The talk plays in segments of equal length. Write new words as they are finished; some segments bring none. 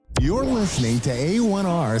You're listening to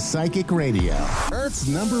A1R Psychic Radio, Earth's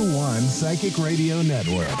 #1 psychic radio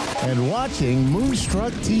network, and watching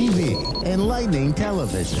Moonstruck TV, Enlightening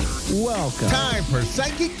Television. Welcome. Time for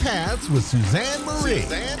Psychic Paths with Suzanne Marie.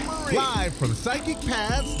 Live from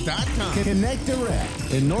PsychicPaths.com. Connect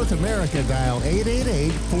direct. In North America, dial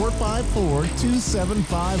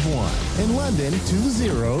 888-454-2751. In London,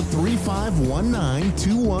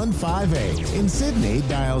 20-3519-2158. In Sydney,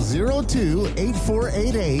 dial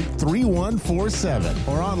 02-8488-3147.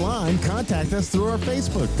 Or online, contact us through our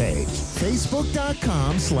Facebook page,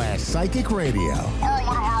 facebook.com/Psychic Radio. Or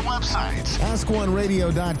one of our websites,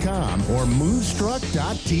 AskOneRadio.com or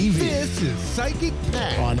Moonstruck.tv. This is Psychic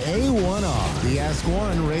Paths on A1R, the Ask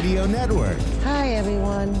One Radio Network. Hi,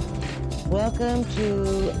 everyone. Welcome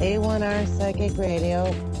to A1R Psychic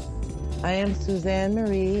Radio. I am Suzanne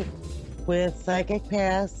Marie with Psychic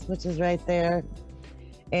Paths, which is right there.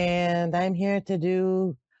 And I'm here to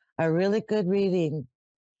do a really good reading.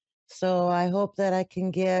 So I hope that I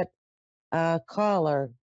can get a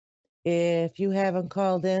caller. If you haven't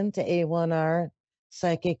called in to A1R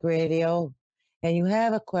Psychic Radio and you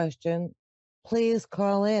have a question, please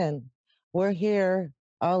call in. We're here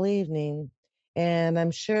all evening, and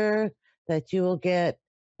I'm sure that you will get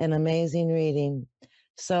an amazing reading.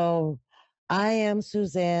 So I am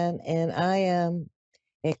Suzanne, and I am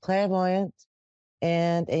a clairvoyant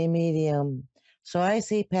and a medium. So I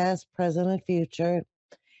see past, present, and future.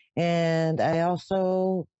 And I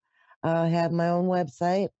also have my own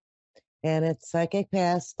website, and it's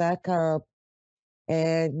PsychicPaths.com.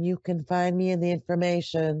 And you can find me in the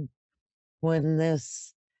information when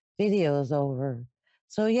this video is over.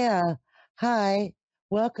 So yeah, hi,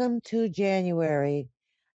 welcome to January,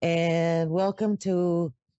 and welcome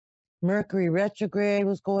to Mercury retrograde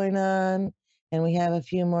was going on, and we have a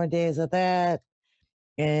few more days of that,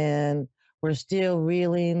 and we're still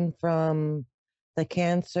reeling from the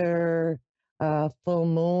Cancer full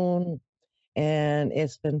moon, and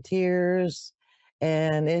it's been tears,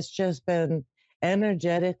 and it's just been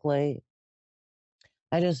energetically,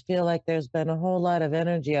 I just feel like there's been a whole lot of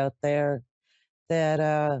energy out there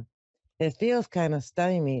that it feels kind of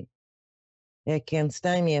stymied. It can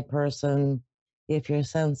stymie a person if you're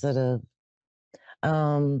sensitive.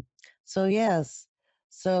 So yes,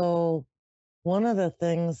 so one of the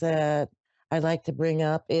things that I'd like to bring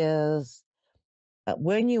up is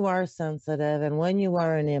when you are sensitive and when you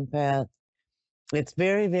are an empath, it's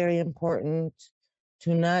very, very important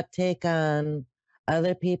to not take on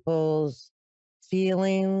other people's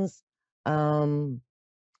feelings and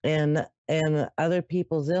other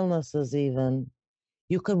people's illnesses even.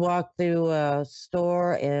 You could walk through a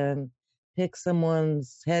store and pick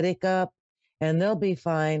someone's headache up and they'll be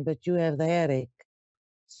fine, but you have the headache.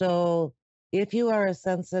 So if you are a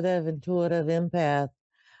sensitive, intuitive empath,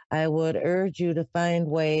 I would urge you to find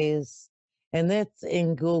ways, and that's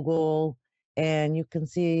in Google, and you can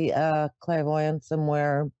see clairvoyance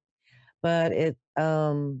somewhere, but it's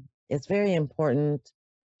very important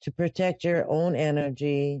to protect your own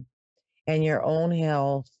energy and your own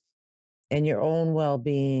health and your own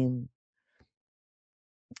well-being.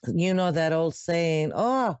 You know that old saying,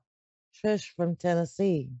 oh, Trish from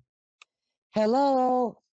Tennessee.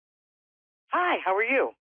 Hello. Hi, how are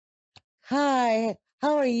you? Hi,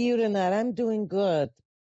 how are you tonight? I'm doing good.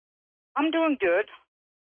 I'm doing good.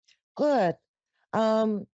 Good.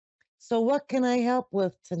 So what can I help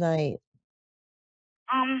with tonight?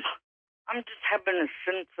 I'm just having a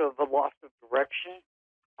sense of a loss of direction.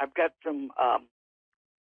 I've got some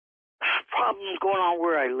problems going on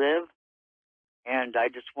where I live, and I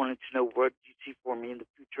just wanted to know what you see for me in the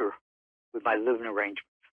future with my living arrangements.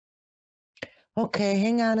 Okay,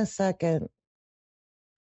 hang on a second.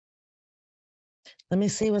 Let me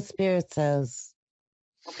see what Spirit says.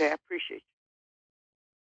 Okay, I appreciate you.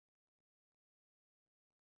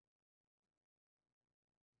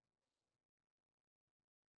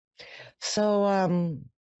 So,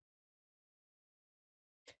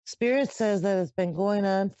 Spirit says that it's been going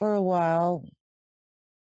on for a while.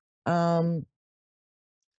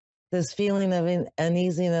 This feeling of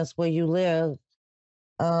uneasiness where you live.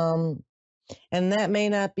 And that may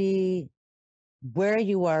not be where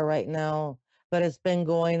you are right now, but it's been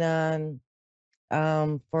going on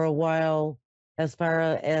for a while as far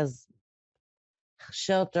as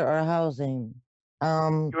shelter or housing.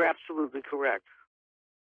 You're absolutely correct.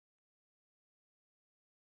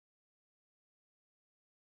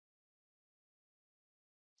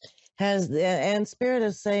 And Spirit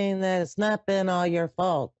is saying that it's not been all your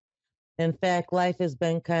fault. In fact, life has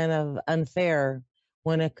been kind of unfair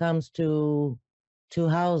when it comes to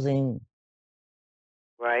housing.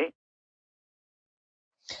 Right.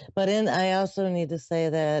 But I also need to say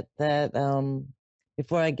that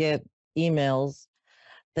before I get emails,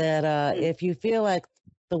 that if you feel like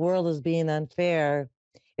the world is being unfair,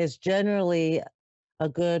 it's generally a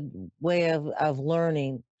good way of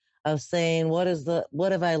learning, of saying what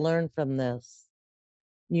have I learned from this?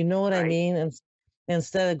 You know what I Right. mean?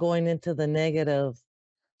 Instead of going into the negative.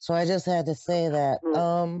 So I just had to say that.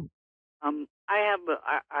 Well,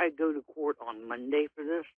 I go to court on Monday for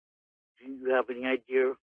this. Do you have any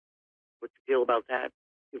idea what you feel about that?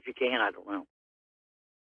 If you can, I don't know.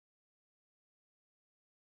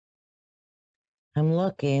 I'm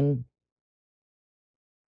looking.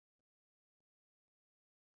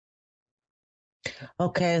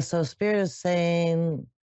 Okay, so Spirit is saying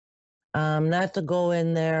not to go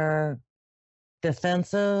in there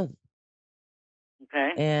defensive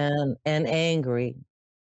Okay. and angry.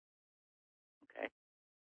 Okay.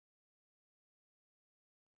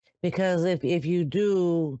 Because if you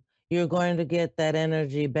do, you're going to get that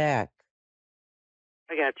energy back.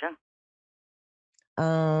 I gotcha.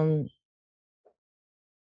 Um,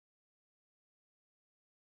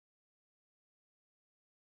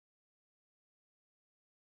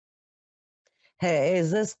 hey,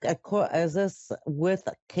 is this with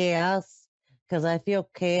chaos? Because I feel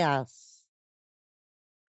chaos.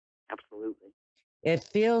 Absolutely. It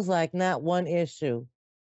feels like not one issue.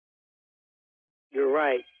 You're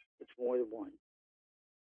right. It's more than one.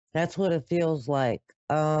 That's what it feels like.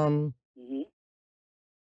 Mm-hmm.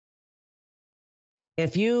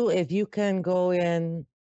 If you can go in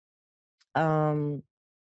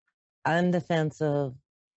undefensive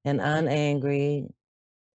and unangry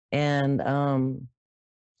and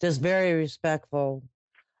just very respectful,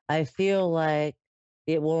 I feel like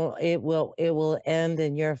it will end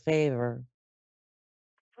in your favor.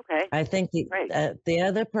 Okay. I think the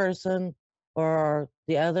other person or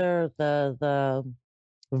the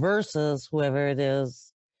versus whoever it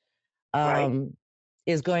Right.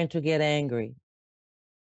 is going to get angry.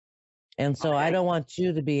 And so I Okay. don't want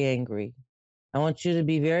you to be angry. I want you to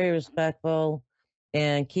be very respectful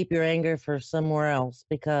and keep your anger for somewhere else,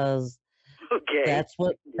 because Okay. that's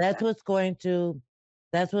going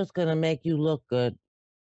to make you look good.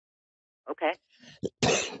 Okay.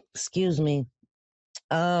 Excuse me.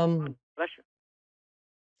 Bless you.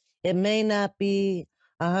 It may not be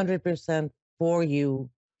 100% for you,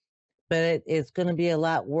 but it's going to be a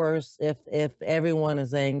lot worse if everyone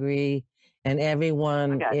is angry and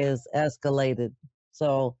everyone is escalated.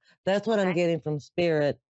 So that's what I'm getting from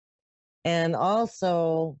Spirit. And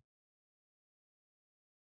also,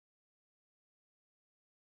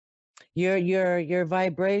 your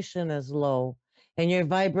vibration is low, and your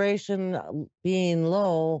vibration being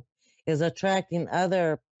low is attracting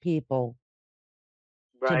other people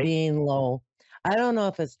to Right. being low. I don't know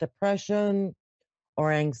if it's depression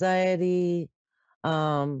or anxiety.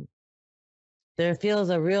 Um, there feels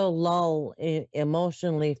a real lull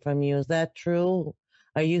emotionally from you. Is that true?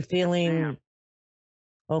 Are you feeling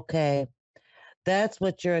okay? That's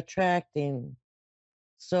what you're attracting.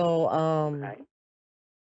 So, Okay.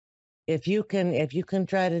 if you can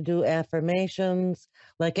try to do affirmations,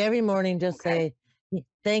 like every morning, just say,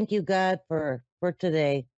 "Thank you, God, for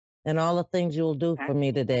today and all the things you will do for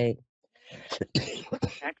me today."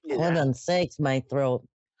 I can do that. Heaven's sakes, my throat.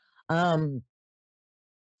 Um,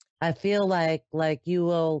 I feel like you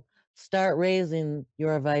will start raising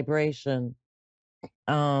your vibration.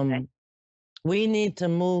 Um, we need to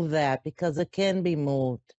move that because it can be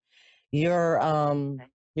moved. You're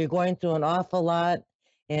going through an awful lot,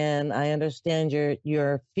 and I understand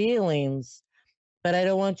your feelings, but I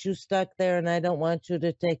don't want you stuck there, and I don't want you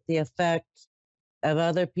to take the effect of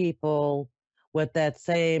other people with that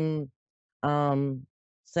same um,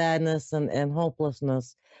 sadness and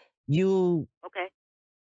hopelessness. You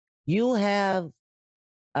you have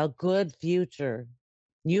a good future.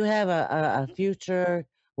 You have a future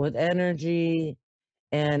with energy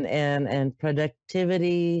and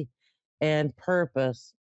productivity and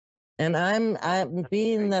purpose. And I'm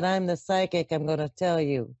being that I'm the psychic, I'm going to tell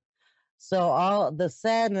you. So all the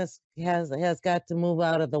sadness has got to move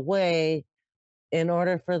out of the way in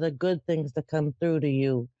order for the good things to come through to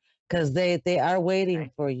you, because they are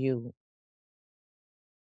waiting for you.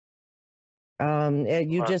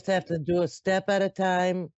 You just have to do a step at a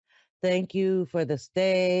time. Thank you for the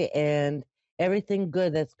stay and everything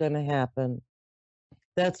good that's going to happen.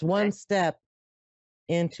 That's one step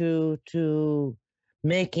into to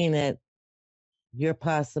making it your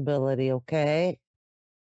possibility, okay?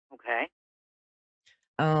 Okay.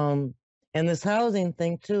 And this housing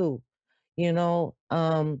thing too, you know,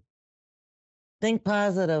 think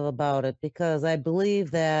positive about it, because I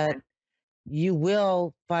believe that you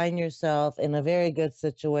will find yourself in a very good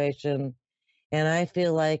situation. And I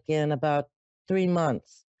feel like in about 3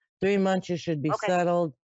 months, you should be Okay.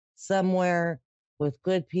 settled somewhere with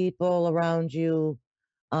good people around you.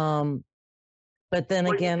 But then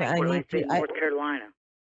What do you again, think I when I need say to, North Carolina?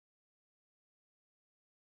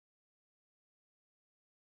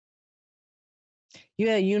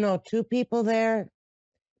 you know, 2 people there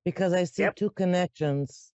because I see Yep. 2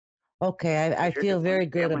 connections. Okay, I Because you're feel the only very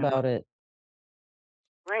good family about one. it.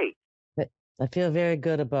 Great. I feel very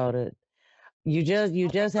good about it. You just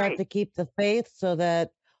have Great. to keep the faith so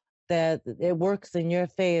that it works in your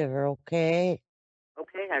favor, okay?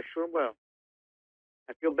 Okay, I sure will.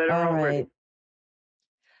 I feel better All already. right.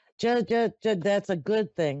 That's a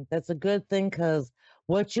good thing. That's a good thing because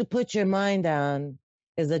what you put your mind on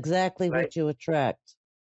is exactly Right. what you attract.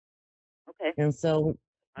 Okay. And so,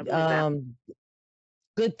 I believe that.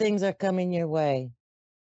 good things are coming your way.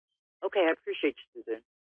 Okay, I appreciate you, Susan.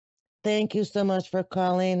 Thank you so much for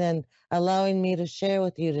calling and allowing me to share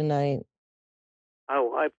with you tonight.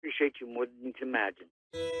 Oh, I appreciate you more than you can imagine.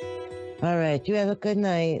 All right. You have a good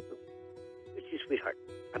night. It's you, sweetheart.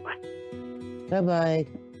 Bye-bye. Bye-bye.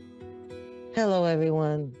 Hello,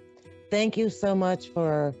 everyone. Thank you so much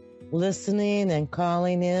for listening and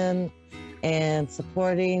calling in and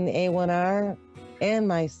supporting A1R and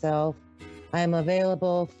myself. I'm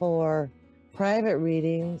available for private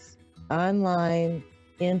readings online,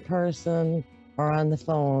 in person, or on the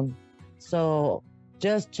phone. So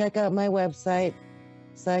just check out my website,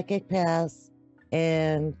 Psychic Pass,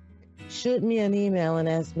 and shoot me an email and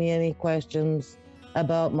ask me any questions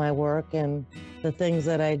about my work and the things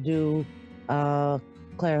that I do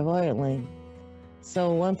clairvoyantly.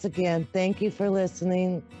 So once again, thank you for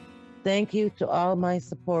listening. Thank you to all my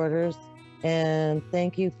supporters, and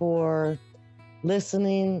thank you for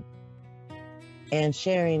listening and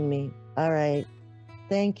sharing me. All right.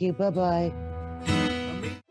 Thank you. Bye-bye.